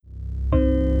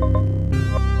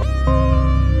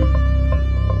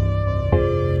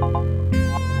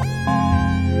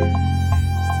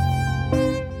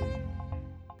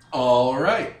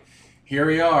Here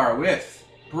we are with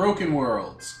Broken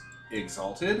Worlds,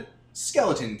 Exalted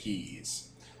Skeleton Keys,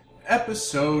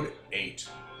 Episode 8.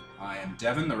 I am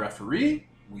Devin, the referee.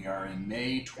 We are in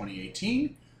May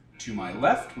 2018. To my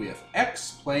left, we have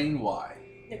X playing Y.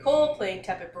 Nicole playing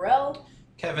Tepid Burrell.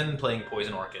 Kevin playing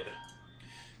Poison Orchid.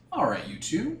 Alright, you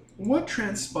two. What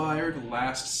transpired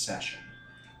last session?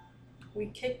 We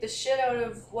kicked the shit out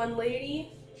of one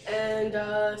lady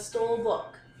and stole a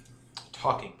book.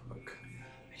 Talking book.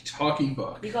 A talking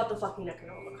book. You got the fucking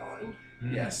Necronomicon.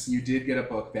 Yes, you did get a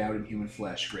book bound in human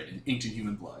flesh, written, inked in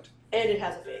human blood. And it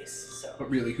has a face, so. But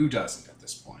really, who doesn't at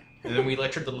this point? And then we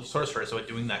lectured the sorceress about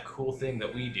doing that cool thing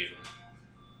that we do.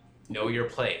 Know your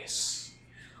place.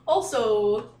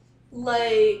 Also,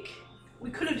 like, we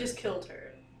could have just killed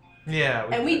her. Yeah.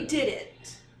 And we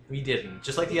didn't. We didn't.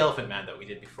 Just like the Elephant Man that we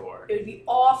did before. It would be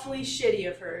awfully shitty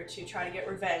of her to try to get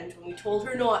revenge when we told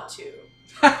her not to.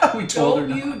 We told her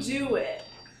Don't not. you do it.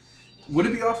 Would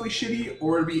it be awfully shitty,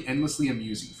 or would it be endlessly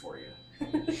amusing for you?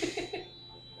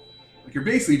 Like, you're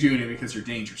basically doing it because you're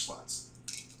danger sluts.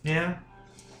 Yeah.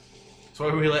 So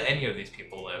why would we let any of these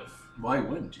people live? Why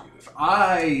wouldn't you? If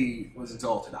I was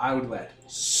exalted, I would let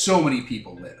so many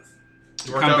people live.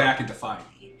 Come back and defy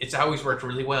me. It's always worked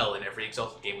really well in every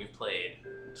Exalted game we've played.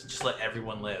 So just let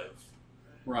everyone live.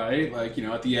 Right? Like,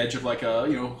 at the edge of at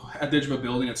the edge of a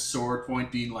building at sword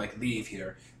point being like, leave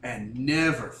here and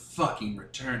never fucking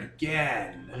return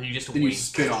again. And you just Then wink. you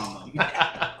spit on them.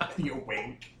 You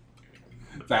wink.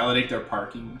 Validate their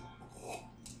parking.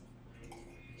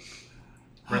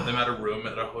 Rent them out a room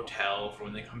at a hotel for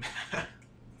when they come back.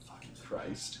 Fucking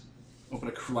Christ. Open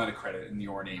a line of credit in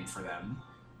your name for them.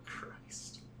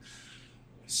 Christ.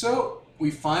 So,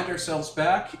 we find ourselves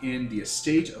back in the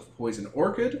estate of Poison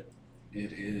Orchid.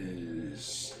 It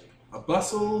is a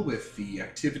bustle with the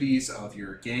activities of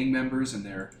your gang members and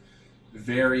their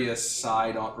various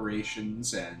side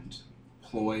operations and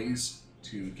ploys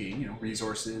to gain,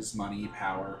 resources, money,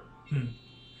 power.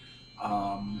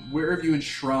 Where have you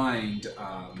enshrined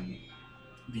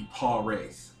the Paw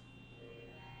Wraith?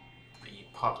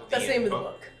 That's the name of the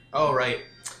book. Oh, right.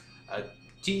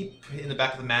 Deep in the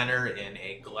back of the manor in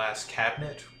a glass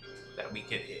cabinet that we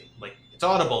can, it's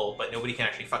audible, but nobody can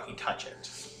actually fucking touch it.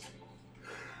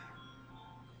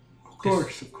 Of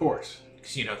course. Because,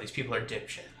 these people are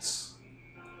dipshits.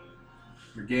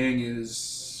 Your gang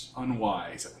is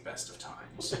unwise at the best of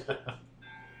times.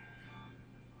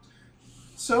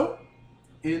 So,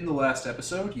 in the last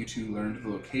episode, you two learned the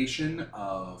location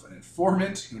of an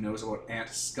informant who knows about Aunt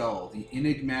Skull, the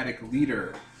enigmatic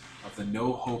leader of the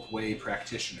No Hope Way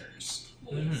practitioners,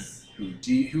 Yes.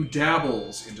 who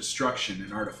dabbles in destruction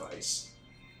and artifice.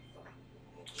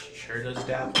 Sure does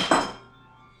dabble.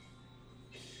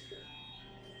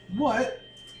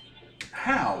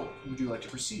 How would you like to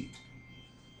proceed?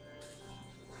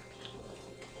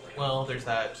 Well, there's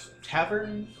that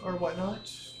tavern or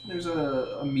whatnot. There's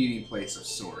a meeting place of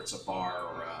sorts, a bar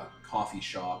or a coffee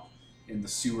shop in the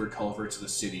sewer culverts of the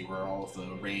city where all of the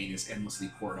rain is endlessly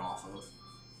poured off of.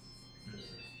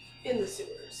 In the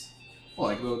sewers.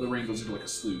 Well, the rain goes into a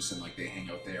sluice and they hang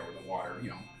out there where the water,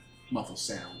 muffles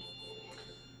sound.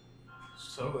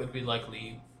 So it'd be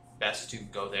likely best to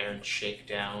go there and shake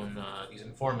down these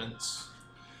informants.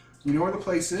 You know where the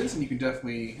place is, and you can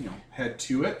definitely, head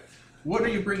to it. What are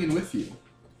you bringing with you?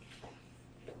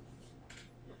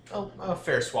 Oh, a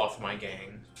fair swath of my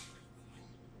gang.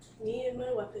 Me and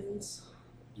my weapons.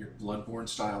 Your Bloodborne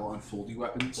style unfolding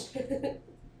weapons?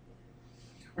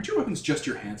 Aren't your weapons just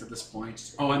your hands at this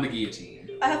point? Oh, and the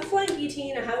guillotine. I have a flying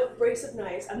guillotine, I have a brace of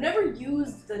knives. I've never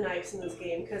used the knives in this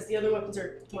game because the other weapons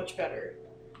are much better.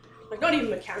 Not even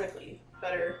mechanically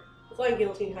better. The flying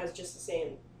guillotine has just the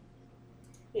same,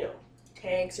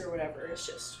 tags or whatever. It's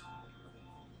just,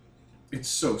 It's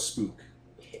so spook.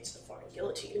 it's the flying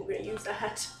guillotine. We're going to use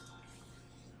that.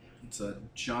 It's a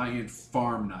giant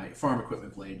farm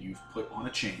equipment blade you've put on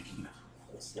a chain.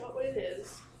 That's not what it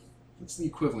is. It's the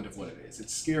equivalent of what it is.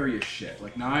 It's scary as shit.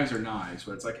 Knives are knives,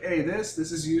 but it's hey, this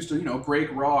is used to,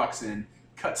 break rocks and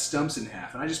cut stumps in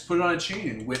half, and I just put it on a chain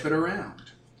and whip it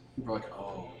around. People are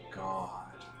oh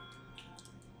god.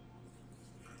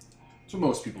 That's what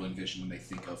most people envision when they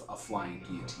think of a flying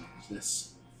guillotine.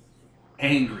 This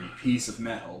angry piece of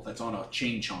metal that's on a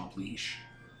chain chomp leash.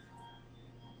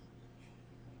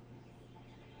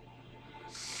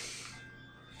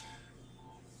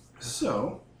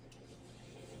 So,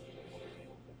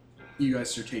 you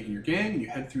guys are taking your gang and you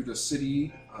head through the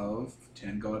city of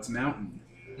Ten Gods Mountain.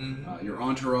 Mm-hmm. Your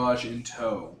entourage in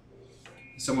tow.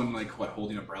 Someone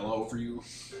holding an umbrella over you?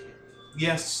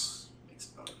 Yes,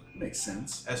 Makes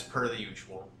sense. as per the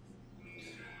usual.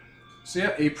 So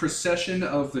yeah, a procession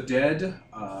of the dead,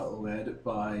 led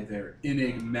by their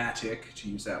enigmatic, to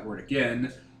use that word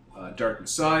again, Dark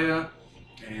Messiah,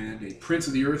 and a Prince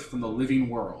of the Earth from the living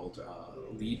world,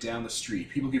 lead down the street.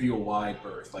 People give you a wide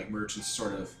berth, like merchants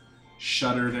sort of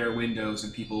shutter their windows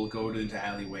and people go into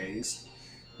alleyways.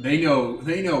 They know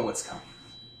what's coming.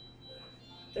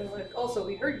 They're like, also,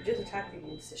 we heard you just attacked the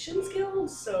Musicians Guild,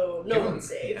 so no one's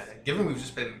safe. Yeah, given we've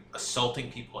just been assaulting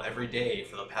people every day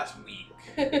for the past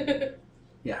week.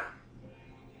 Yeah.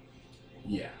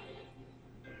 Yeah.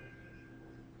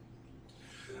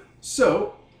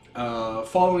 So,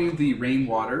 following the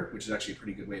rainwater, which is actually a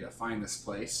pretty good way to find this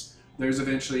place, there's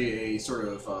eventually a sort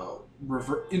of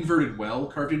inverted well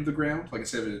carved into the ground. Like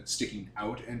instead of it sticking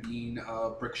out and being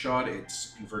brickshot,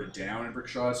 it's inverted down and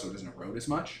brickshot, so it doesn't erode as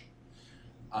much.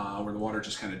 Where the water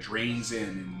just kind of drains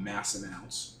in mass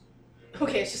amounts.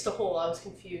 Okay, it's just a hole. I was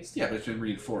confused. Yeah, but it's been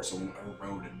reinforced, so it won't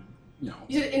erode and, you know.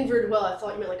 You said inverted well. I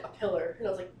thought you meant like a pillar, and I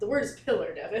was like, the word is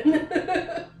pillar,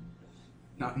 Devin.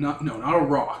 Not a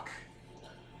rock.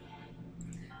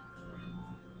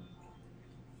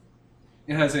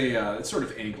 It has a it's sort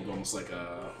of angled, almost like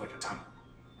a tunnel.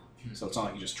 So it's not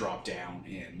like you just drop down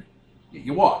in.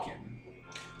 You walk in.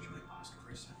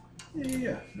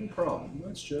 Yeah, no problem.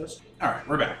 Let's just. All right,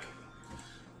 we're back.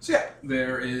 So yeah,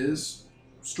 there is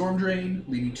storm drain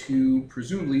leading to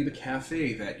presumably the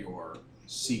cafe that you're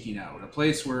seeking out, a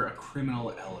place where a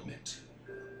criminal element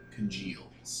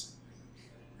congeals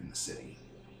in the city.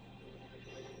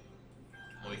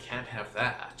 Well, we can't have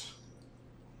that.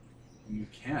 You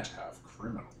can't have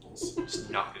criminals. Just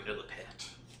knock it into the pit.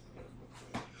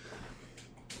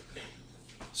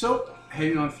 So,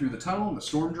 heading on through the tunnel and the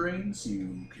storm drains,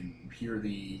 you can hear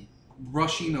the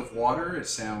rushing of water. It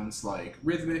sounds like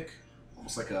rhythmic,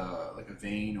 almost like a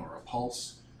vein or a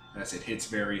pulse. As it hits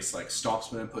various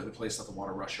stops when put in place, let the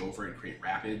water rush over and create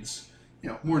rapids. You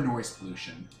know, more noise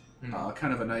pollution.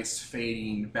 Kind of a nice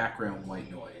fading background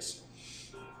white noise.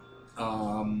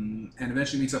 And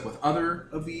eventually meets up with other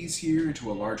of these here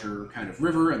into a larger kind of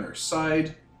river, and there's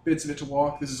side bits of it to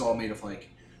walk. This is all made of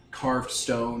carved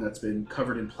stone that's been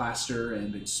covered in plaster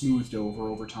and been smoothed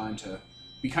over time to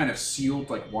be kind of sealed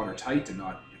watertight and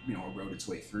not erode its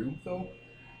way through, though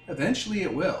eventually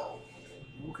it will.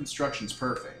 No construction's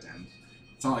perfect, and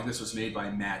it's not like this was made by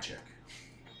magic.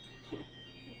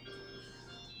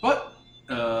 But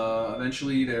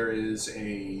eventually there is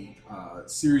a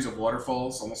series of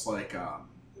waterfalls, almost like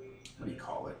what do you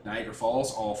call it, Niagara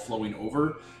Falls, all flowing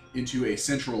over into a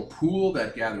central pool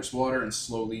that gathers water and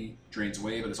slowly drains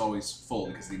away, but is always full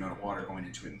because of the amount of water going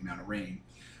into it and the amount of rain.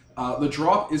 The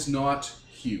drop is not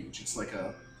huge. It's like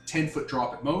a 10-foot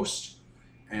drop at most,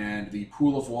 and the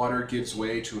pool of water gives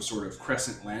way to a sort of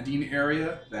crescent landing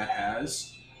area that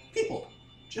has people.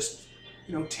 Just,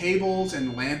 tables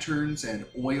and lanterns and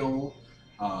oil.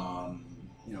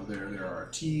 There are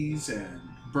teas and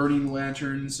burning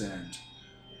lanterns and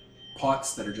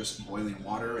pots that are just boiling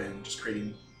water and just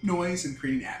creating noise and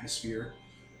creating atmosphere.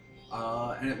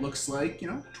 And it looks like,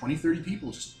 20, 30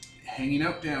 people just hanging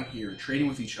out down here, trading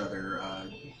with each other,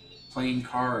 playing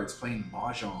cards, playing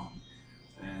mahjong,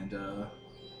 and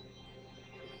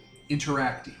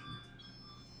interacting.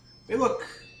 They look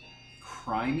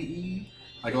crime-y.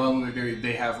 A lot of them,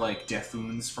 they have death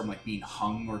wounds from being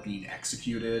hung or being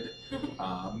executed,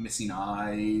 missing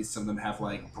eyes. Some of them have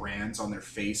brands on their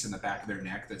face and the back of their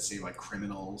neck that say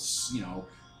criminals,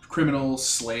 criminal,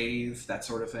 slave, that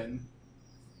sort of thing.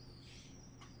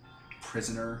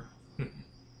 Prisoner.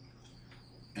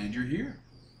 And you're here.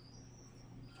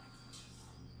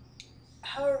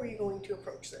 How are we going to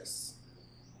approach this?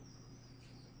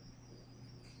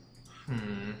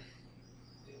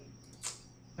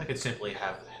 I could simply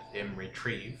have him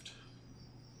retrieved.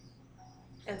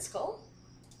 And Skull?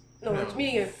 No, No. it's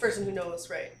meeting a person who knows,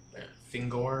 right? Yeah.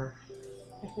 Fingor.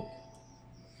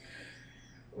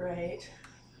 Right.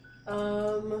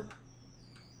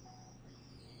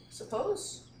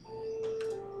 Suppose.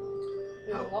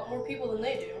 We have a lot more people than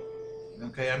they do.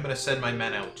 Okay, I'm gonna send my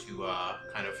men out to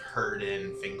kind of herd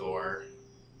in Fingor.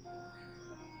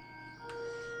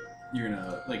 You're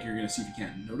gonna see if you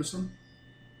can't notice them?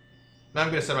 Now I'm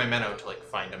gonna send my men out to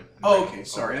find him. and Oh, bring okay. him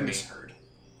Sorry, over I to me. misheard.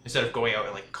 Instead of going out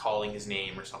and calling his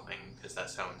name or something, because that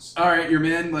sounds. All right, your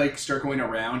men start going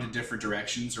around in different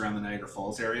directions around the Niagara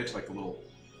Falls area to the little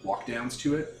walk downs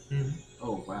to it. Mhm.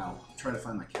 Oh wow! I'm trying to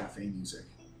find my cafe music.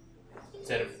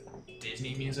 Instead of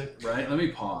Disney music. Right. Let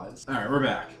me pause. All right, we're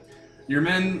back.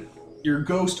 Your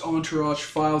ghost entourage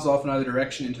files off in either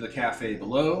direction into the cafe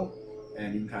below,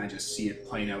 and you can kind of just see it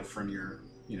playing out from your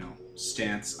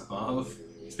stance above.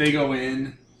 So they go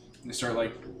in and they start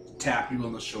tap people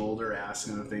on the shoulder,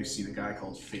 asking them if they've seen a guy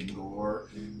called Fingor.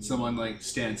 Someone like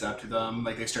stands up to them,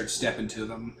 like they start stepping to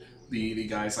them. The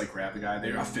guys like grab the guy.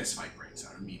 A fist fight breaks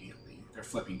out immediately. They're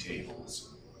flipping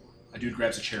tables. A dude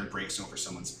grabs a chair and breaks over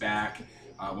someone's back.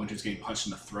 One dude's getting punched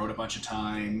in the throat a bunch of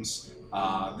times.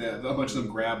 A bunch of them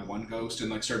grab one ghost and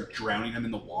like start drowning him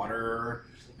in the water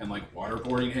and like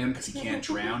waterboarding him because he can't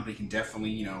drown, but he can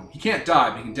definitely, he can't die,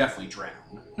 but he can definitely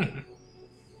drown.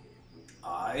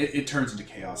 It turns into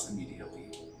chaos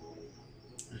immediately.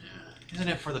 Isn't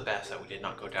it for the best that we did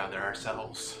not go down there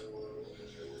ourselves?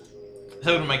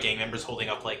 So one of my gang members holding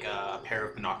up like a pair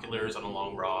of binoculars on a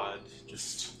long rod,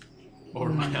 just over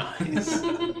my eyes.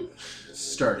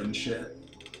 Starting shit.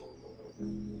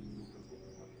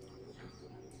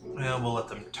 Well, we'll let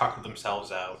them talk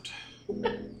themselves out.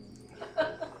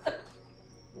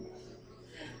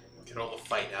 Get all the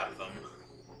fight out of them.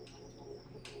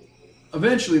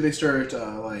 Eventually, they start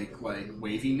like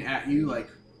waving at you, like,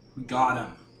 "We got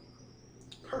him."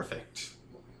 Perfect.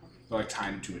 They're like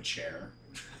tying him to a chair.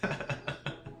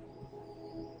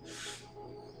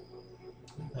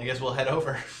 I guess we'll head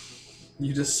over.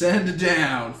 You descend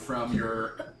down from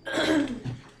your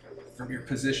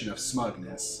position of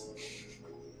smugness.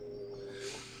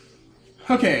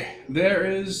 Okay, there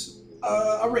is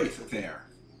a wraith there.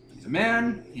 He's a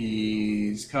man.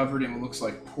 He's covered in what looks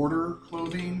like porter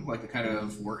clothing, like the kind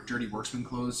of dirty worksman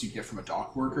clothes you get from a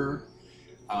dock worker.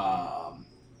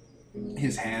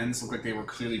 His hands look like they were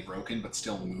clearly broken, but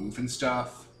still move and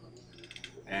stuff.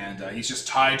 And he's just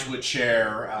tied to a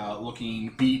chair,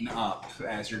 looking beaten up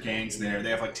as your gang's there. They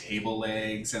have like table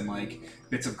legs and like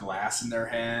bits of glass in their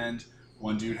hand.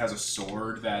 One dude has a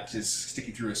sword that is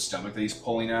sticking through his stomach that he's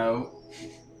pulling out.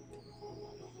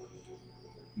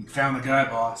 We found the guy,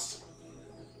 boss.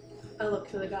 I look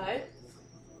to the guy.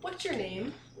 What's your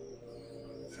name?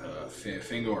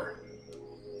 Fingor.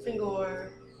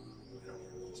 Fingor.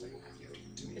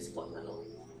 It's blood metal.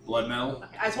 Blood metal?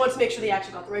 I just wanted to make sure they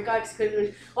actually got the right guy, because could have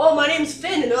been, "Oh, my name's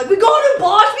Finn," and they're like, "We got him,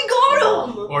 boss! We got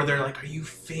him!" Or they're like, "Are you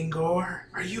Fingor?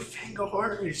 Are you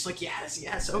Fingor?" And you're just like,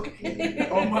 yes, okay.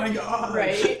 Oh my god!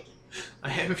 Right?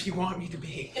 I am if you want me to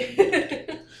be.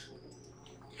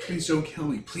 Please don't kill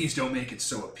me. Please don't make it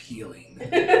so appealing.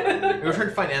 We're trying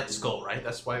to find Aunt Skull, right?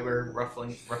 That's why we're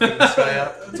roughing this guy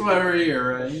up. That's why we're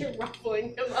here, right? You're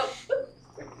ruffling him up.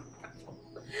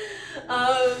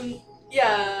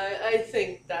 Yeah, I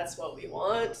think that's what we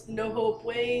want. No Hope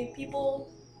Way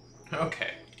people.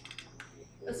 Okay.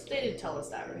 They did tell us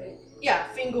that, right? Yeah,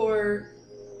 Fingor,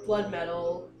 blood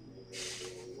metal,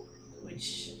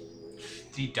 which...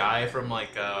 Did he die from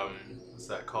like, what's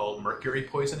that called? Mercury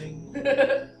poisoning?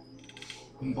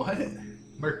 What?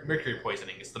 Mercury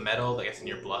poisoning is the metal that gets in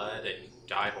your blood and you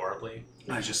die horribly.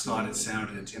 I just thought it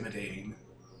sounded intimidating.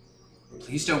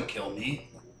 Please don't kill me.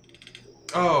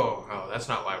 Oh, that's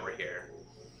not why we're here.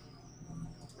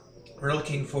 We're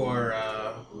looking for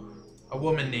a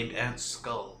woman named Aunt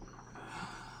Skull.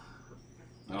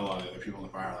 A lot of the other people in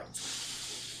the bar like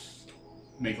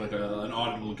make like an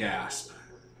audible gasp.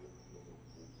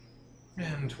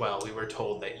 And, well, we were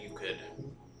told that you could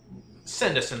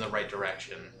send us in the right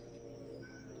direction.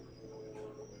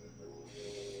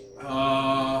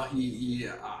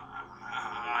 Yeah.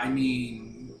 I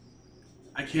mean,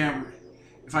 I can't.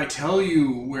 If I tell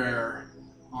you where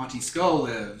Auntie Skull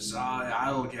lives,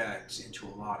 I'll get into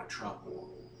a lot of trouble.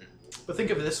 But think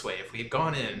of it this way, if we had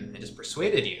gone in and just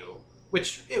persuaded you,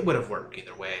 which it would have worked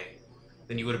either way,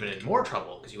 then you would have been in more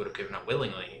trouble because you would have given up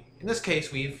willingly. In this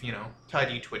case, we've,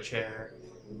 tied you to a chair.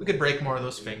 We could break more of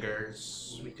those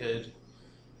fingers. We could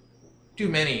do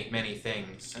many, many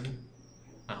things, and,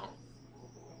 well,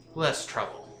 less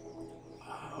trouble.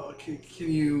 Can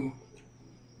you?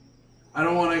 I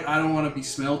don't want to be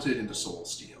smelted into soul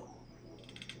steel.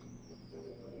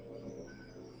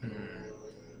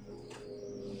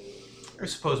 I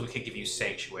suppose we could give you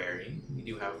sanctuary. We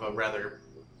do have a rather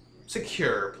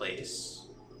secure place.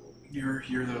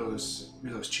 You're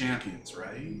those champions,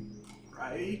 right?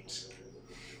 Right?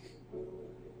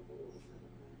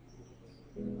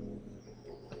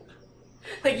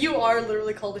 Like, you are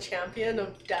literally called a champion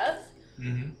of death.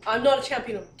 Mm-hmm. I'm not a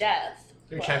champion of death.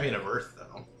 You're a champion of Earth,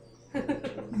 though.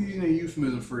 Using a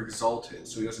euphemism for exalted,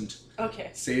 so he doesn't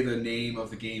Okay. say the name of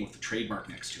the game with the trademark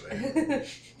next to it.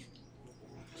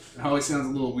 It always sounds a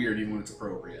little weird even when it's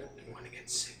appropriate. You want to get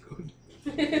sued?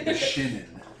 The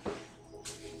Shinin.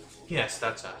 Yes,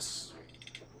 that's us.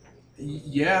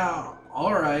 Yeah,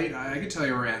 alright. I can tell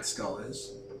you where Aunt Skull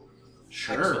is.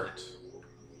 Sure. Excellent.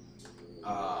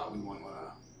 We want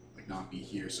to not be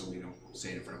here so we don't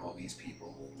say it in front of all these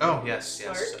people. Oh, yes.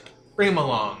 Smart. Bring him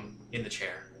along in the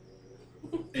chair.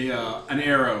 An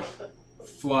arrow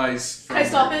flies from... Can I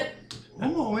stop it?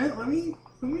 One moment, let me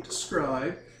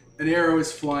describe. An arrow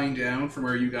is flying down from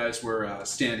where you guys were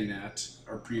standing at,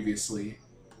 or previously.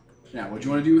 Now, what do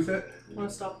you want to do with it? I want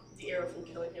to stop the arrow from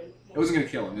killing him. It wasn't going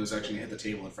to kill him. It was actually going to hit the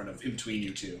table in between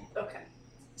you two. Okay.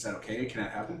 Is that okay? Can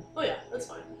that happen? Oh yeah, that's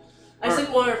fine. I just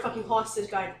didn't want our fucking hostage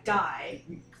guy to die.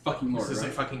 Fucking lord, This is right?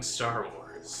 like fucking Star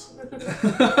Wars.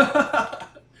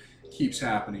 Keeps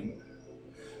happening.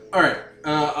 Alright,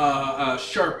 a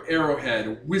sharp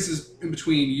arrowhead whizzes in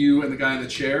between you and the guy in the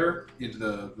chair into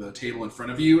the table in front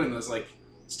of you, and there's like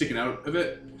sticking out of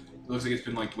it. It looks like it's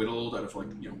been like whittled out of like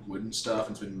wood and stuff,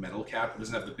 and it's been metal capped. It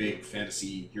doesn't have the big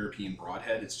fantasy European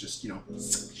broadhead. It's just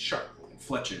sharp and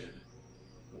fletched.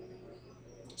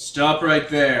 Stop right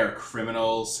there,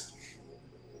 criminals.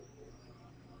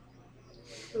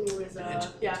 Who is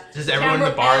yeah. Does everyone in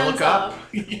the Camera bar pans look up?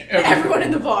 Everyone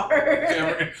in the bar.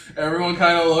 Everyone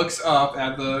kind of looks up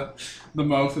at the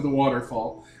mouth of the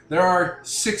waterfall. There are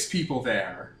 6 people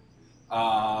there.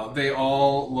 They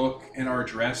all look and are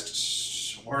dressed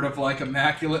sort of like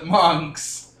immaculate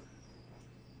monks.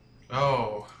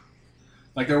 Oh.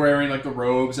 Like they're wearing like the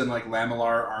robes and like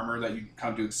lamellar armor that you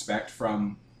come to expect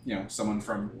from someone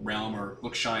from realm or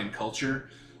look shine culture.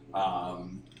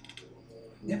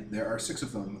 Yeah, there are 6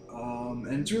 of them,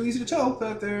 and it's really easy to tell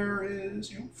that there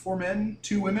is 4 men,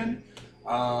 2 women,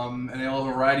 and they all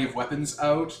have a variety of weapons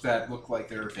out that look like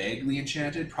they're vaguely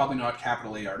enchanted, probably not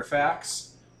capital A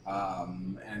artifacts,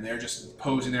 and they're just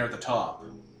posing there at the top.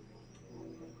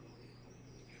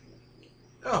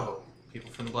 Oh, people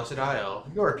from the Blessed Isle.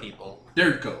 Your people.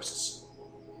 They're ghosts.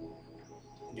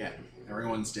 Again,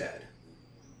 everyone's dead.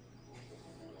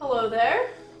 Hello there.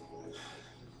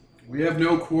 We have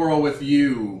no quarrel with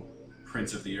you,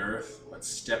 Prince of the Earth, but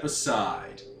step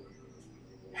aside.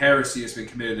 Heresy has been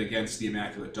committed against the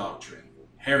Immaculate Doctrine.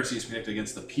 Heresy has been committed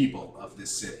against the people of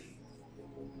this city.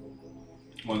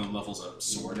 One of them levels a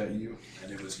sword at you,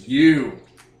 and it was you,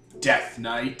 Death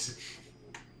Knight.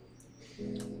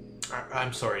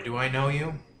 I'm sorry, do I know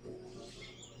you?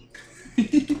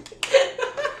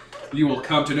 You will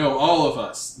come to know all of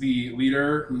us. The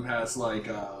leader, who has like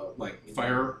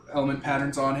fire element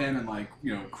patterns on him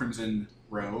and crimson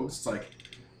robes. It's like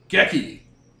Geki,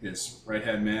 his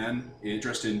right-hand man,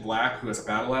 dressed in black, who has a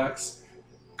battle axe.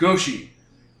 Goshi,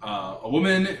 a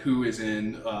woman who is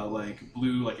in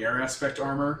blue air aspect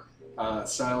armor,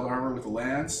 styled armor with a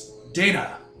lance.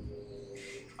 Dana.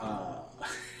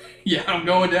 Yeah, I'm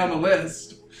going down the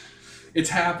list. It's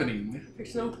happening.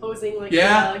 There's no posing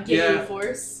Yeah.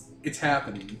 force. It's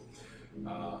happening.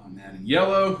 A man in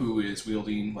yellow who is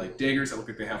wielding daggers that look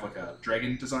like they have a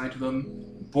dragon design to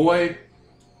them. Boy,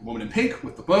 a woman in pink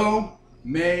with the bow,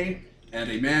 May, and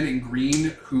a man in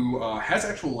green who has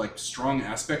actual strong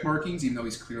aspect markings, even though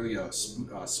he's clearly a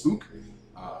spook.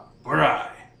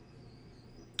 Burai,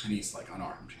 and he's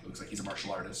unarmed. He looks like he's a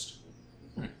martial artist.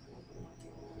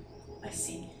 I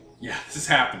see. Yeah, this is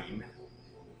happening.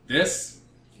 This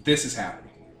is happening.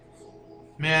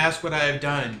 May I ask what I have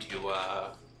done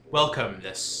to welcome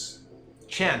this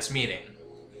chance meeting?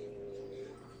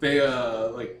 They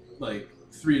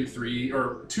 3 and 3,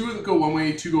 or 2 go one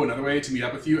way, 2 go another way to meet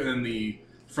up with you, and then the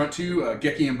front 2,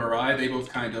 Geki and Barai, they both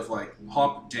kind of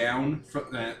hop down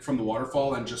from the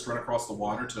waterfall and just run across the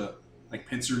water to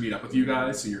pincer meet up with you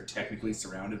guys, so you're technically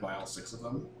surrounded by all 6 of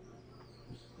them.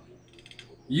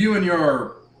 You and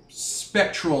your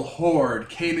spectral horde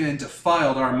came in and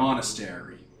defiled our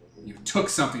monastery. You took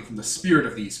something from the spirit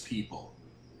of these people.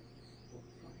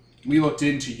 We looked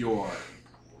into your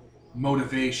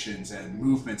motivations and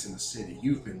movements in the city.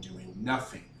 You've been doing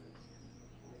nothing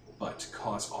but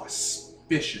cause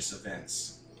auspicious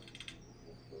events.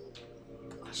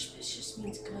 Auspicious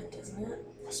means good, doesn't it?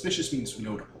 Auspicious means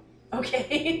notable.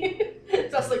 Okay.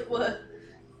 That's what?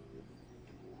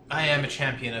 I am a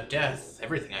champion of death.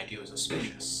 Everything I do is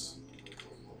auspicious.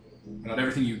 Not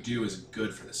everything you do is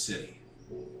good for the city.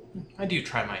 I do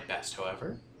try my best,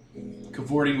 however.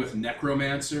 Cavorting with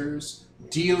necromancers,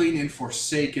 dealing in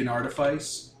forsaken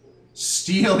artifice,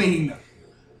 stealing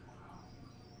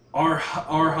our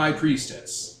high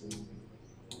priestess.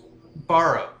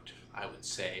 Borrowed, I would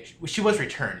say. She was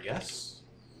returned, yes?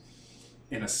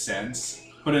 In a sense,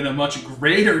 but in a much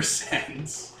greater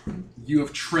sense, you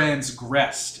have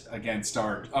transgressed against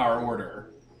our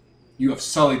order. You have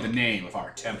sullied the name of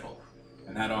our temple,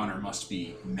 and that honor must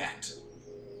be met.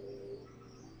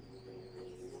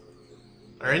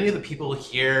 Are any of the people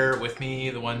here with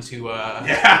me the ones who,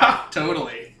 Yeah,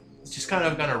 totally. just kind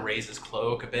of gonna raise his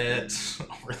cloak a bit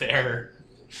over there?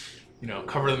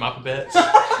 Cover them up a bit?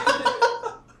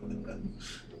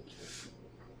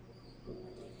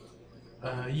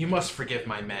 You must forgive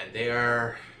my men. They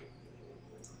are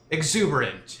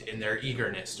exuberant in their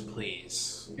eagerness to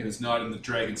please. It is not in the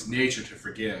dragon's nature to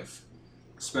forgive,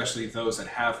 especially those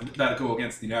that go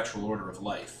against the natural order of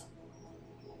life.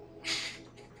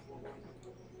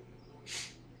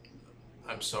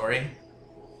 I'm sorry.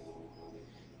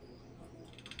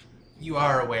 You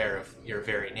are aware of your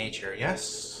very nature,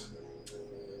 yes?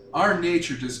 Our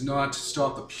nature does not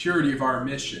stop the purity of our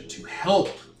mission to help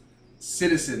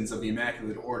citizens of the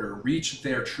Immaculate Order reach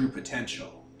their true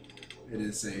potential. It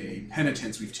is a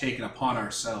penitence we've taken upon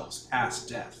ourselves past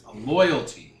death, a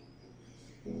loyalty.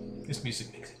 This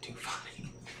music makes it too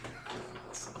funny.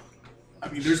 I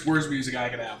mean, there's worse music I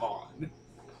could have on.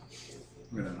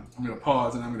 I'm gonna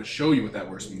pause and I'm gonna show you what that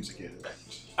worst music is.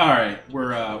 All right,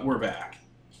 we're back.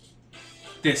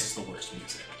 This is the worst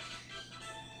music.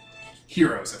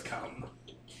 Heroes have come.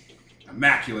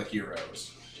 Immaculate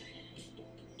heroes.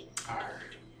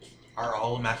 Are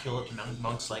all immaculate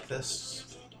monks like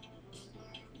this?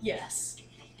 Yes.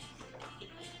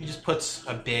 He just puts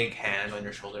a big hand on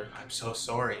your shoulder. I'm so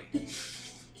sorry.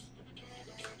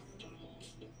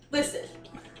 Listen,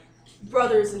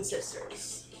 brothers and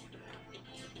sisters,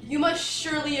 you must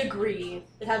surely agree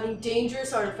that having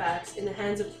dangerous artifacts in the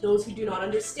hands of those who do not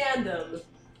understand them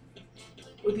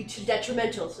would be too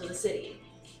detrimental to the city.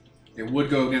 It would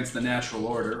go against the natural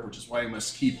order, which is why we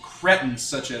must keep cretins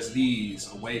such as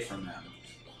these away from them,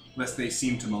 lest they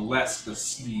seem to molest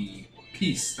the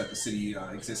peace that the city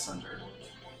exists under.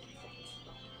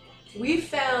 We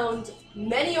found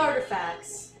many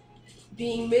artifacts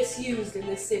being misused in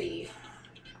this city.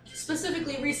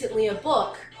 Specifically, recently, a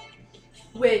book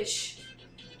which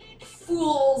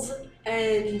fools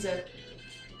and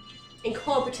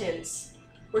incompetents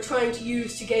were trying to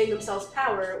use to gain themselves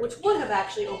power, which would have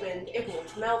actually opened Ipple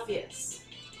to Malpheus.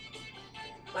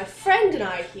 My friend and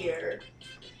I here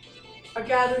are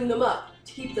gathering them up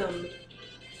to keep them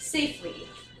safely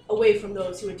away from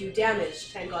those who would do damage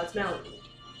to Ten Gods Mountain.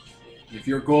 If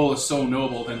your goal is so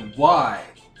noble, then why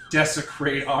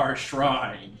desecrate our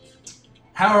shrine?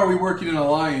 How are we working in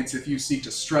alliance if you seek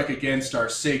to strike against our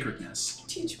sacredness?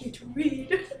 Teach me to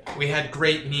read. We had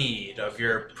great need of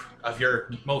your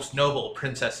most noble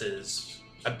princess's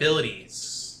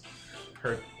abilities.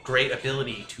 Her great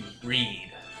ability to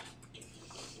read.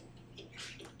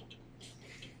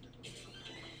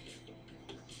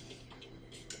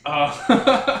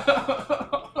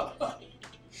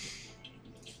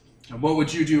 And what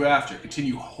would you do after?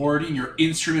 Continue hoarding your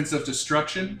instruments of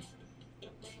destruction?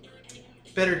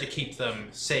 Better to keep them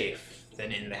safe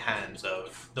than in the hands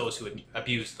of those who would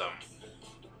abuse them.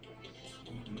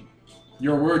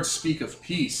 Your words speak of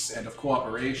peace and of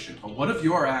cooperation, but what of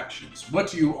your actions? What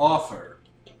do you offer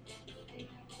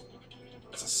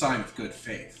as a sign of good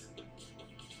faith?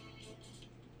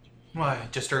 Why,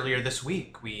 just earlier this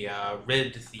week, we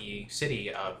rid the city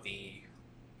of the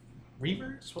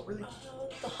Reavers? What were they?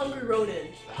 The Hungry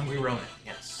Ronin. The Hungry Ronin,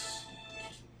 yes.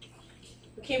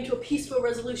 We came to a peaceful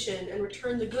resolution and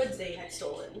returned the goods they had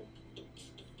stolen.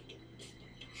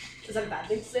 Is that a bad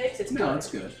thing to say? 'Cause it's No, good. it's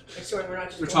good. It's sort of, we're not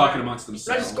just They're going talking around, amongst we're not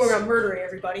themselves. just going around murdering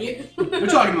everybody. They're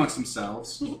talking amongst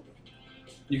themselves.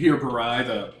 You hear Barai,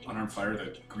 the unarmed fighter,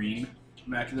 the green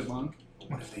immaculate monk.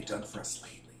 What have they done for us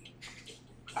lately?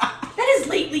 That is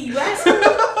lately, you asshole!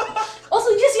 Also,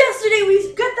 just yesterday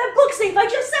we got that book safe. I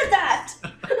just said that!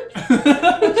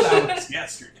 That was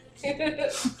yesterday.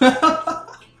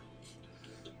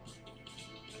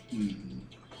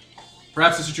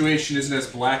 Perhaps the situation isn't as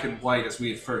black and white as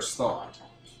we at first thought.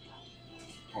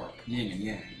 Or yin and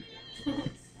yang.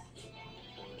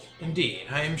 Indeed,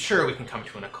 I am sure we can come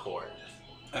to an accord.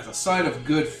 As a sign of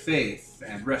good faith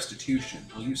and restitution,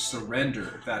 will you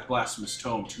surrender that blasphemous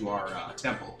tome to our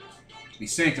temple to be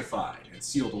sanctified and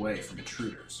sealed away from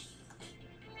intruders?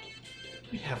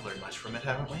 We have learned much from it,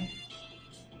 haven't we?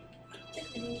 I don't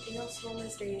think anything else as long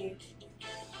as they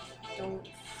don't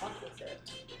fuck with it.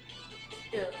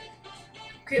 Yeah.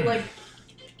 Okay, like,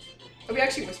 are we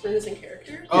actually whispering this in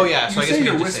character? Oh yeah, so you I guess say we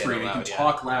you're need to say it whispering, out you can loud,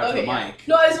 talk loud to Okay, the yeah. mic.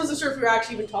 No, I just wasn't sure if we were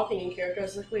actually even talking in character. I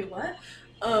was like, wait, what?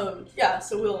 Yeah,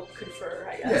 so we'll confer,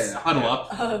 I guess. Yeah, huddle up.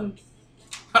 Huddle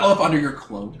Huddle up under your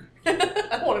cloak. I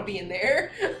don't want to be in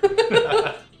there.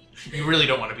 Yeah. You really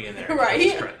don't want to be in there. Right?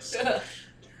 Jesus Christ.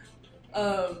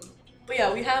 But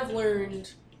yeah, we have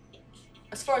learned,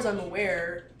 as far as I'm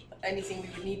aware, anything we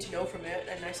would need to know from it,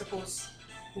 and I suppose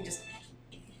we just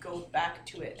go back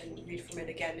to it and read from it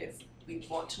again if we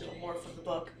want to know more from the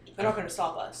book. They're not going to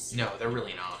stop us. No, they're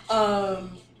really not.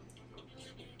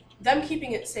 Them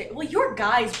keeping it safe. Well, your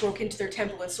guys broke into their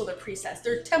temple and stole their priestess.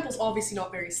 Their temple's obviously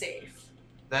not very safe.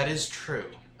 That is true.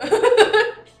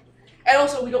 And And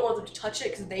also, we don't want them to touch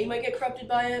it because they might get corrupted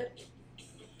by it.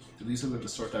 These are the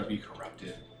sort that would be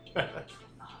corrupted.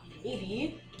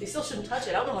 Maybe. They still shouldn't touch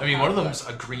it. I don't know how I mean, one of powerful them's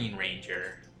a Green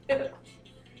Ranger. that-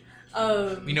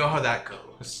 We know how that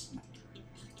goes.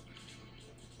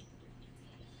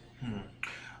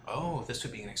 Oh, this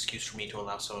would be an excuse for me to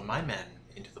allow some of my men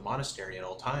into the monastery at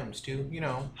all times to, you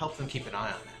know, help them keep an eye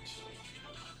on it.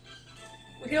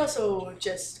 We could also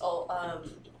just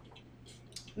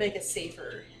make a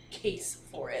safer case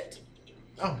for it.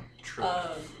 Oh, true.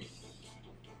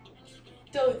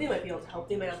 Though they might be able to help.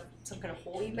 They might have some kind of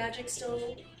holy magic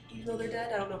still, even though they're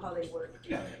dead. I don't know how they work.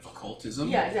 Yeah, they have occultism.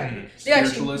 Yeah, exactly. Hmm.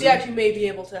 Spiritualism. They actually may be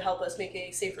able to help us make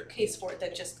a safer case for it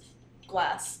than just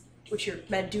glass, which your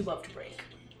men do love to break.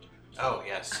 Oh,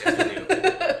 yes, they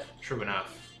do. True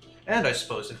enough. And I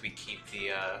suppose if we keep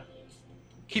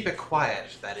it quiet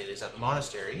that it is at the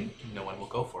monastery, no one will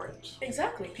go for it.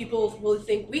 Exactly. People will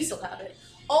think we still have it.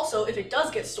 Also, if it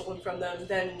does get stolen from them,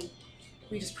 then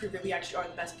we just prove that we actually are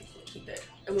the best people to keep it.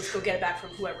 And we'll just go get it back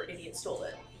from whoever idiot stole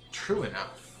it. True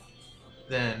enough.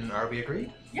 Then are we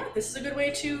agreed? Yeah, this is a good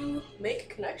way to make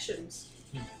connections.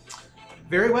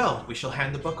 Very well. We shall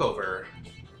hand the book over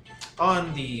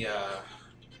on the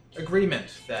agreement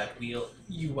that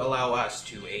you allow us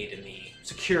to aid in the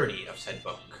security of said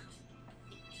book.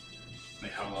 They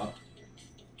huddle up.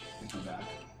 They come back.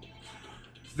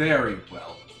 Very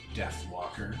well,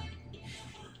 Deathwalker.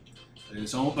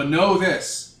 But know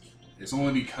this. It is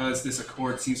only because this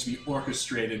accord seems to be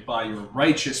orchestrated by your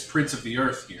righteous Prince of the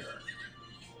Earth here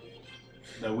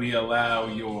that we allow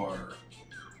your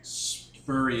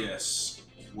spurious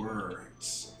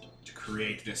words to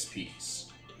create this peace.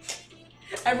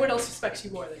 Everyone else respects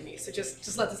you more than me, so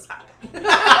just let this happen.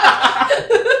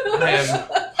 I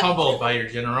am humbled by your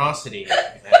generosity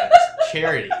and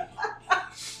charity.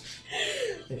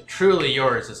 Truly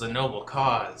yours is a noble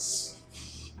cause.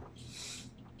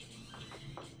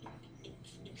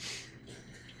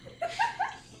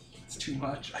 It's too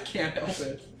much. I can't help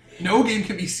it. No game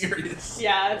can be serious.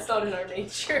 Yeah, it's not in our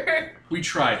nature. We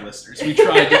tried, listeners. We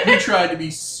tried to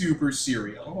be super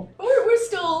serial. But we're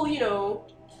still, you know,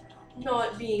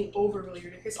 not being overly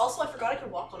ridiculous. Also, I forgot I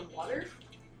could walk on water.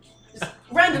 Just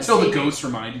random Until the statement. ghost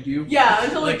reminded you. Yeah,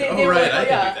 until Like, they oh, were right, like, I oh can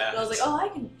yeah. do that. And I was like, oh,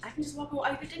 I can just walk on.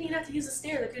 I didn't even have to use the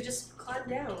stairs. I could just climb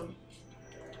down.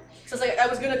 So I was like, I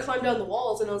was gonna climb down the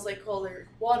walls, and I was like, well, they're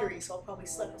watery, so I'll probably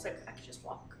slip. I was like, I could just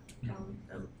walk down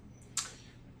them.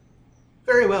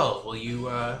 Very well. Will you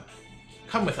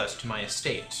come with us to my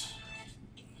estate?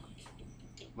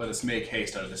 Let us make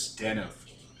haste out of this den of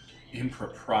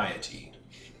impropriety.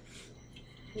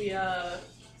 We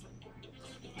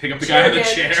Pick up the guy in the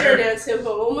chair chair. dance him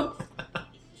home.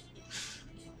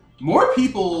 More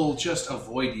people just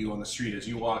avoid you on the street as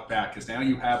you walk back, because now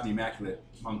you have the Immaculate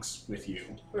Monks with you.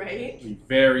 Right? The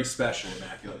very special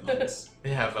Immaculate Monks.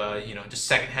 They have, just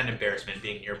secondhand embarrassment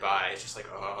being nearby. It's just like,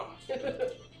 oh.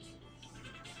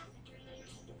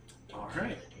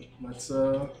 Alright, let's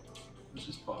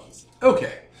just pause.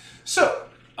 Okay, so,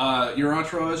 your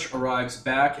entourage arrives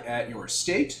back at your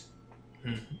estate.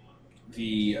 Mhm.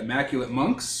 The Immaculate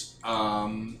Monks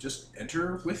just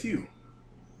enter with you.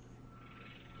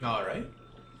 All right.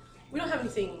 We don't have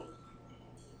anything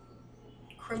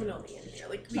criminally in here.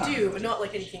 Like, we Not do, really. but not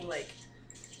like anything like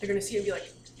they're gonna see it and be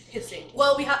like hissing.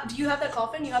 Well, we have. Do you have that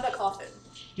coffin? You have that coffin.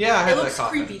 Yeah, I It have looks that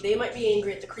coffin. creepy. They might be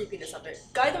angry at the creepiness of it.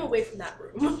 Guide them away from that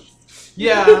room.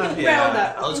 Yeah, Around yeah.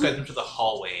 that I'll just room. guide them to the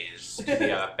hallways, to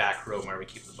the back room where we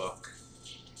keep the book.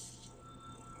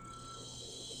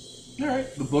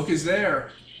 Alright, the book is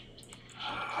there.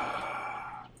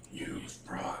 You've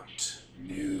brought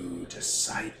new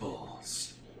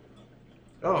disciples.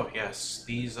 Oh yes,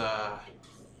 these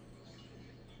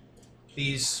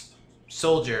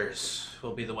soldiers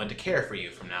will be the one to care for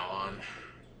you from now on.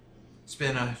 It's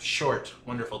been a short,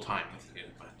 wonderful time with you,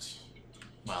 but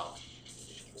well,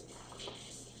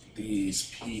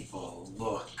 These people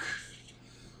look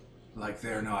like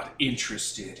they're not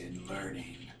interested in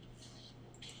learning.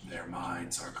 Their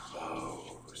minds are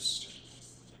closed.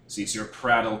 Seize your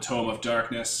prattle, Tome of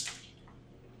Darkness.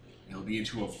 It'll be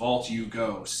into a vault you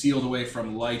go, sealed away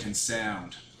from light and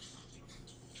sound.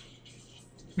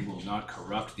 You will not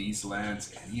corrupt these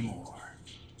lands anymore.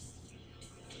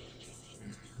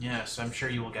 yes, I'm sure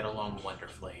you will get along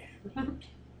wonderfully.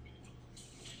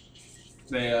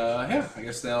 They, I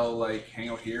guess they'll, like, hang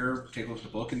out here, take a look at the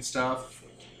book and stuff.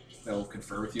 They'll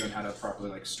confer with you on how to properly,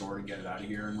 like, store it and get it out of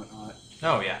here and whatnot.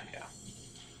 Oh yeah, yeah.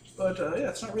 But, yeah,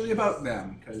 it's not really about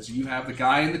them, because you have the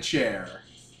guy in the chair.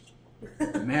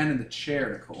 The man in the chair,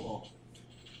 Nicole.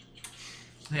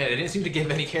 Yeah, they didn't seem to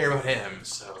give any care about him,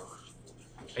 so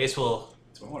I guess we'll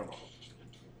It's wonderful.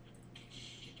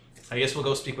 I guess we'll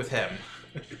go speak with him.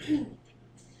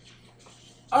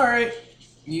 All right,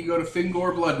 you go to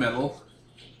Fingor Bloodmetal,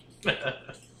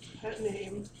 That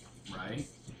name. right?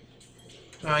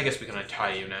 Well, I guess we can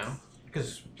untie you now.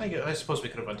 Because I suppose we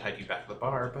could have untied you back at the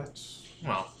bar, but,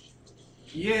 well.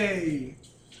 Yay!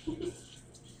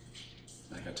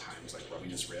 That guy Time's like rubbing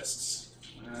his wrists.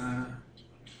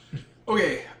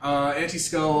 Okay,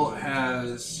 Anti-Skull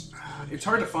has... It's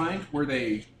hard to find where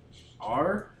they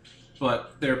are,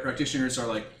 but their practitioners are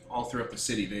like all throughout the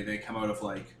city. They come out of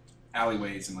like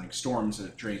alleyways and like storms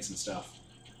and drains and stuff.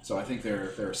 So I think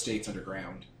their estate's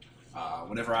underground.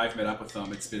 Whenever I've met up with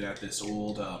them, it's been at this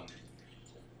old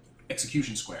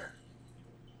execution square.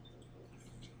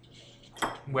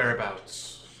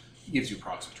 Whereabouts? It gives you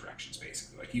approximate directions,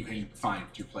 basically. Like, you can find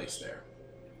your place there.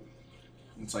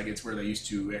 It's like it's where they used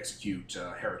to execute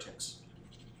heretics.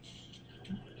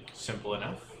 Simple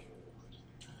enough.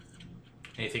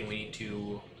 Anything we need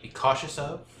to be cautious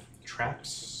of?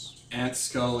 Traps? Ant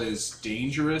Skull is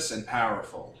dangerous and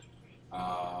powerful.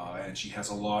 And she has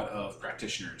a lot of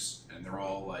practitioners, and they're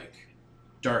all, like,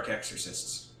 dark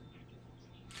exorcists.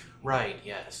 Right,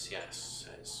 yes,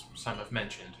 as some have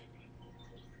mentioned.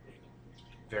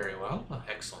 Very well,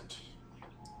 excellent.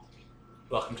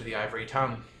 Welcome to the Ivory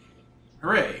Tongue.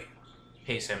 Hooray!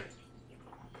 Pace him.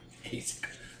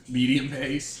 Medium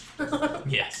pace.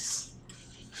 Yes.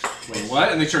 Wait,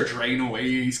 what? And they start dragging away,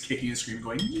 he's kicking and screaming,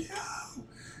 going,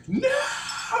 no!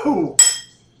 No!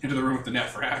 Into the room with the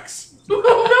Nephrax.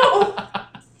 Oh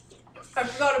no! I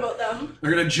forgot about them.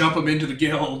 They're gonna jump him into the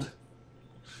guild.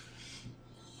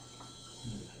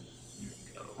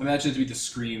 Imagine it to be the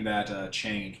scream that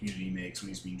Chang in Community makes when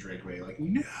he's being dragged away, like,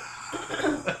 no!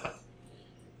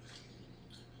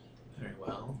 Very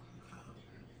well.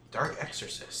 Dark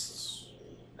exorcists.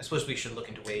 I suppose we should look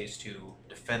into ways to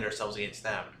defend ourselves against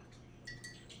them.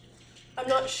 I'm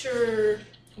not sure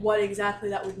what exactly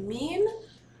that would mean,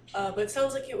 but it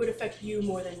sounds like it would affect you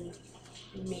more than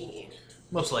me.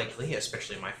 Most likely,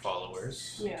 especially my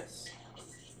followers. Yes.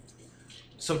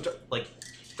 So, like,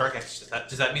 dark exorcists,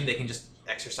 does that mean they can just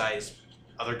exorcise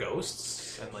other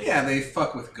ghosts? And, like, Yeah, they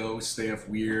fuck with ghosts, they have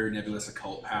weird, nebulous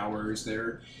occult powers,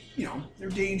 they're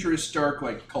dangerous, dark,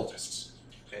 like, cultists.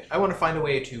 Okay. I want to find a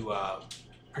way to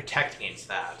protect against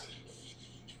that.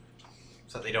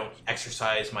 So that they don't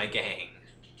exorcise my gang.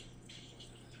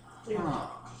 Yeah. Huh.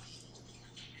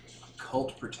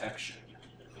 Occult protection.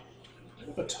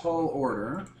 A tall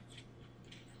order.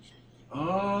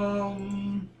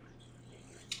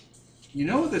 You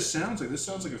know what this sounds like? This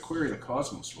sounds like a Query of the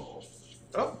Cosmos roll.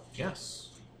 Oh, yes.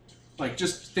 Like,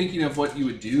 just thinking of what you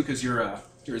would do, because you're a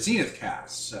Zenith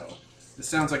cast, so this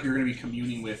sounds like you're going to be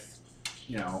communing with,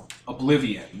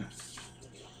 Oblivion.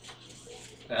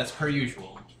 As per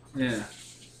usual. Yeah.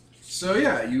 So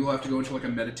yeah, you'll have to go into like a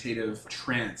meditative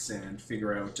trance and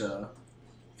figure out a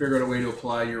way to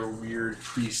apply your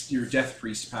your death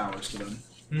priest powers to them.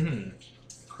 Mm-hmm.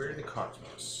 Query the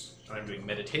Cosmos. I'm doing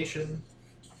meditation.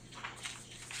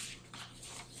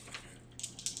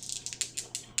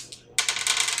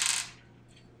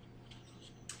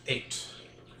 Eight.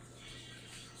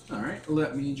 All right,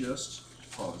 let me just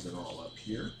pause it all up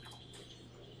here.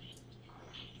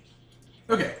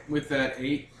 Okay, with that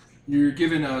 8, you're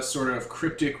given a sort of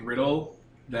cryptic riddle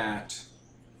that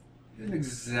isn't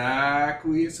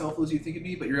exactly as helpful as you think it'd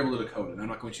be, but you're able to decode it. I'm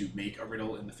not going to make a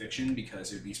riddle in the fiction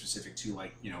because it would be specific to,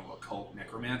 like, occult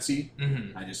necromancy.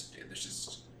 Mm-hmm.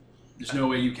 There's no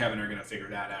way you, Kevin, are going to figure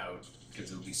that out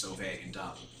because it'll be so vague and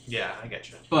dumb. Yeah, I get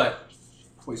you. But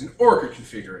Poison Orchid can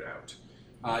figure it out.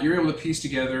 You're able to piece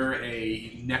together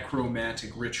a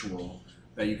necromantic ritual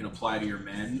that you can apply to your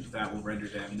men that will render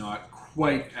them not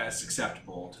quite as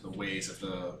acceptable to the ways of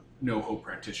the no-hope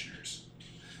practitioners.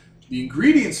 The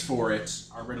ingredients for it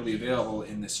are readily available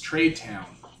in this trade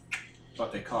town,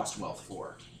 but they cost wealth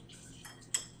 4.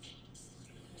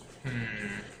 I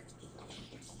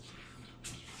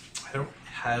don't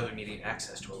have immediate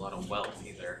access to a lot of wealth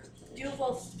either. Do you have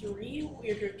wealth 3?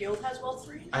 Your guild has wealth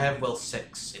 3? I have wealth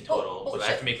 6 in total, Oh, but I shit.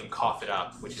 have to make them cough it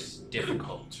up, which is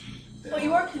difficult. Well,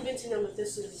 you are convincing them that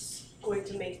this is going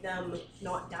to make them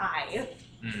not die.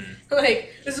 Mm.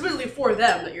 Like, this is literally for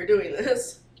them that you're doing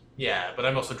this. Yeah, but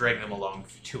I'm also dragging them along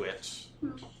to it.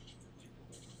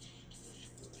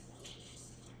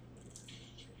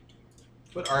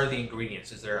 What are the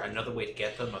ingredients? Is there another way to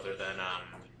get them other than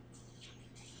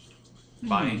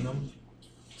buying them?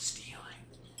 Stealing.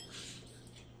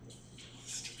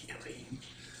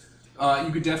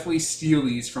 You could definitely steal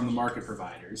these from the market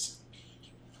providers.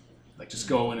 Like, just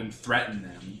go in and threaten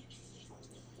them.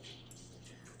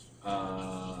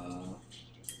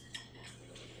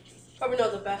 Probably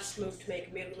not the best move to make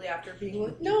immediately after being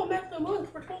like, no, Mac the Monk,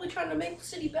 we're totally trying to make the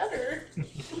city better.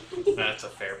 That's a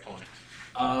fair point.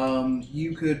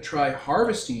 You could try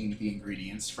harvesting the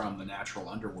ingredients from the natural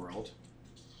underworld.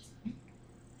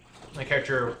 My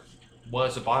character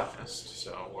was a botanist,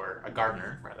 or a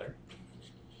gardener, rather.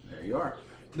 There you are.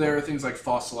 There are things like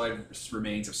fossilized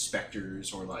remains of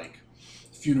specters, or like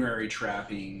funerary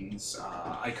trappings,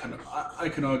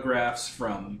 iconographs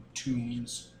from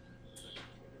tombs.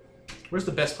 Where's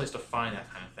the best place to find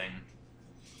that kind of thing?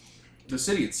 The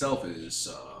city itself is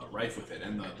rife with it,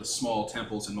 and the small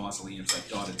temples and mausoleums that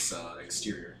dot its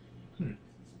exterior.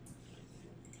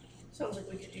 Sounds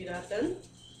like we could do that then.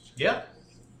 Yeah.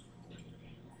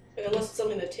 Unless it's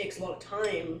something that takes a lot of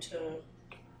time to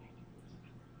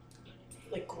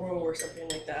like grow or something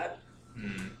like that.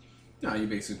 No, you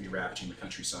basically be ravaging the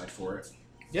countryside for it.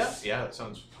 Yeah, that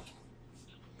sounds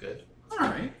good.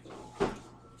 Alright.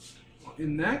 Well,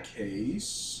 in that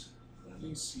case, let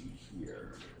me see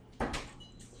here.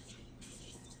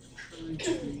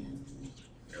 Here,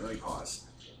 let me pause.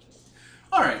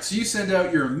 Alright, so you send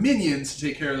out your minions to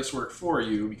take care of this work for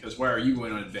you, because why are you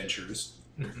going on adventures?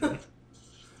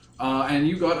 And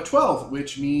you got a 12,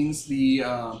 which means the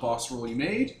boss roll you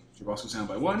made, your boss goes down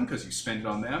by 1 because you spend it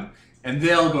on them, and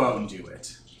they'll go out and do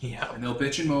it. Yeah. And they'll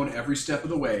bitch and moan every step of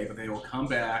the way, but they will come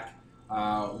back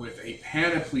with a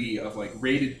panoply of like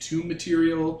rated tomb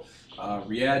material,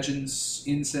 reagents,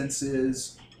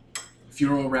 incenses,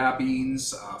 funeral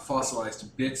wrappings,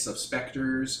 fossilized bits of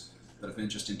specters that have been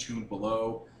just entombed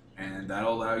below, and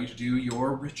that'll allow you to do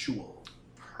your ritual.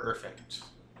 Perfect.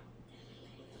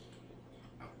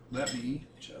 Let me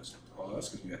just pause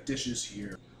because we got dishes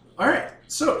here. Alright,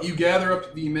 so you gather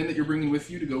up the men that you're bringing with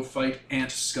you to go fight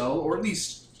Ant Skull, or at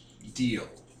least deal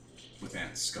with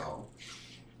Ant Skull.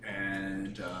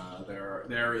 And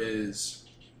there is,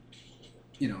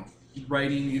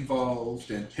 writing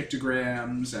involved, and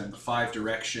pictograms, and the 5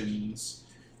 directions,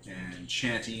 and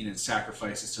chanting and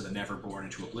sacrifices to the Neverborn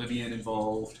into Oblivion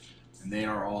involved, and they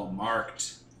are all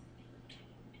marked.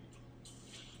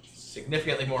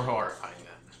 Significantly more horrifying then.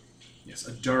 Yes,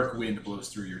 a dark wind blows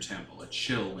through your temple, a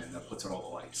chill wind that puts out all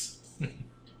the lights.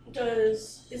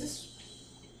 Is this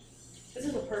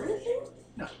a permanent thing?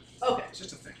 No. Okay. It's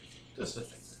just a thing. Just a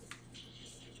thing.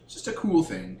 It's just a cool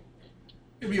thing.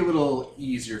 It'd be a little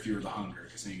easier if you were the Hunger,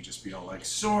 because then you could just be all like,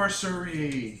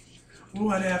 sorcery!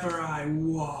 Whatever I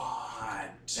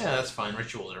want! Yeah, that's fine.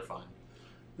 Rituals are fun.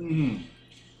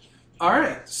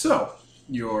 Alright, so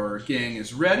your gang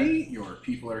is ready, your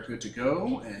people are good to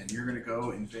go, and you're going to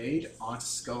go invade Aunt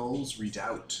Skull's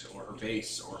redoubt, or her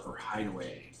base, or her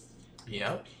hideaway.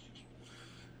 Yep.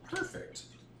 Perfect.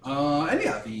 And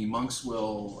yeah, the monks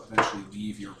will eventually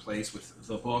leave your place with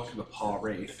the book, the Paw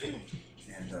Wraith, and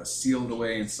seal it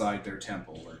away inside their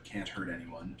temple where it can't hurt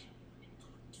anyone.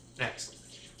 Excellent.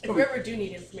 If we ever do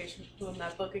need information from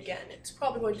that book again, it's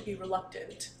probably going to be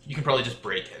reluctant. You can probably just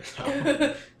break it. So.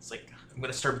 It's like, I'm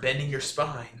going to start bending your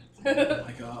spine. Oh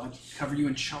my god, cover you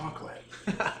in chocolate.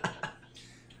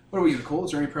 What are we, Nicole?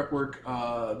 Is there any prep work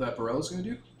that Barella's going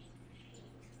to do?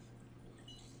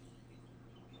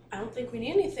 I don't think we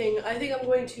need anything. I think I'm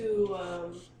going to,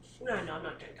 no, I'm not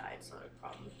going to die. It's not a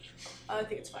problem. I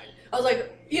think it's fine. I was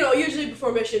like, usually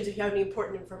before missions, if you have any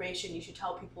important information, you should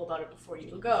tell people about it before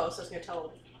you go. So I was going to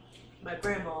tell my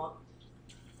grandma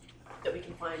that we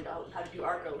can find out how to do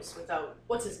Argos without,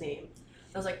 what's his name?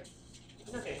 I was like,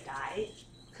 I'm not going to die.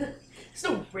 There's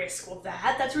no risk with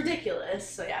that. That's ridiculous.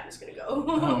 So yeah, I'm just going to go.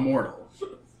 Immortal.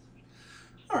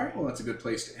 Alright, well that's a good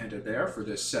place to end it there for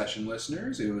this session,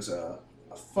 listeners. It was a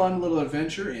fun little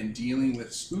adventure in dealing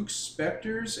with spooks,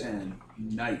 specters, and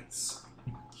knights.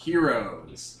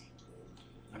 Heroes.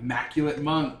 Immaculate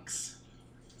monks.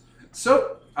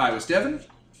 So, I was Devin.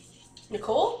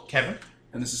 Nicole? Kevin?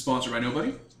 And this is sponsored by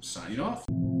Nobody. Signing off.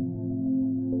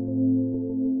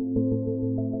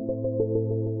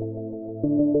 Thank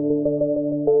you.